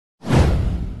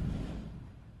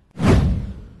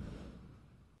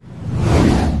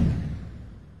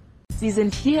Sie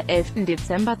sind hier 11.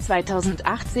 Dezember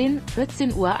 2018,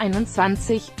 14:21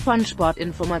 Uhr, von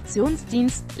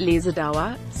Sportinformationsdienst,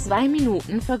 Lesedauer, 2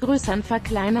 Minuten vergrößern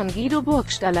verkleinern. Guido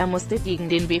Burgstaller musste gegen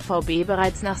den BVB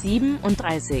bereits nach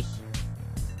 37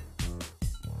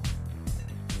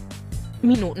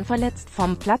 Minuten verletzt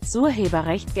vom Platz.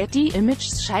 Urheberrecht Getty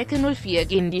Images Schalke 04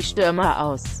 gehen die Stürmer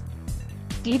aus.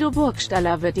 Guido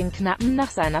Burgstaller wird den Knappen nach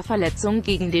seiner Verletzung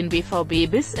gegen den BVB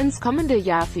bis ins kommende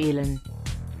Jahr fehlen.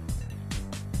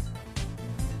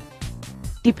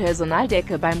 Die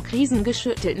Personaldecke beim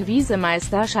krisengeschüttelten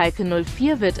Vizemeister Schalke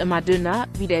 04 wird immer dünner,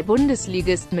 wie der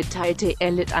Bundesligist mitteilte. Er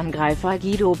litt Angreifer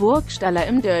Guido Burgstaller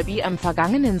im Derby am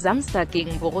vergangenen Samstag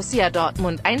gegen Borussia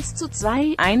Dortmund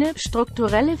 1:2 eine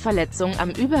strukturelle Verletzung am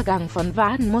Übergang von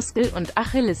Wadenmuskel und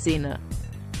Achillessehne.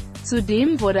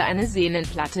 Zudem wurde eine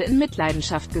Sehnenplatte in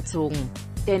Mitleidenschaft gezogen.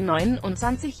 Der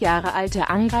 29 Jahre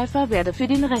alte Angreifer werde für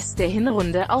den Rest der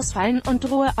Hinrunde ausfallen und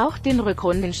drohe auch den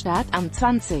Rückrundenstart am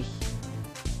 20.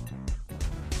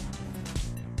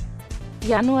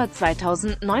 Januar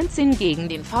 2019 gegen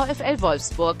den VfL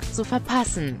Wolfsburg zu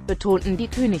verpassen, betonten die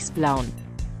Königsblauen.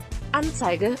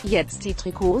 Anzeige: Jetzt die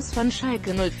Trikots von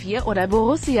Schalke 04 oder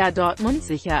Borussia Dortmund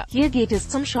sicher. Hier geht es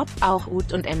zum Shop. Auch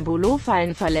Uth und Embolo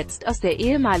fallen verletzt aus. Der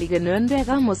ehemalige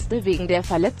Nürnberger musste wegen der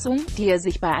Verletzung, die er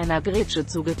sich bei einer Grätsche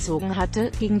zugezogen hatte,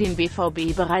 gegen den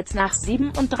BVB bereits nach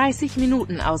 37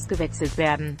 Minuten ausgewechselt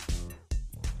werden.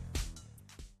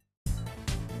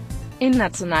 In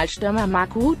Nationalstürmer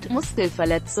Marc Uth,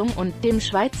 Muskelverletzung und dem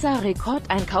Schweizer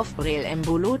Rekordeinkauf Breel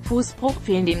Embolo, Fußbruch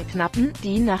fehlen den Knappen,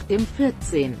 die nach dem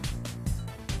 14.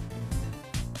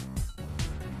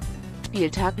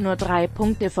 Spieltag nur 3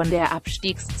 Punkte von der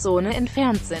Abstiegszone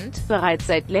entfernt sind, bereits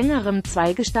seit längerem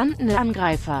 2 gestandene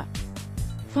Angreifer.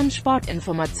 Von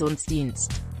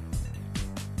Sportinformationsdienst.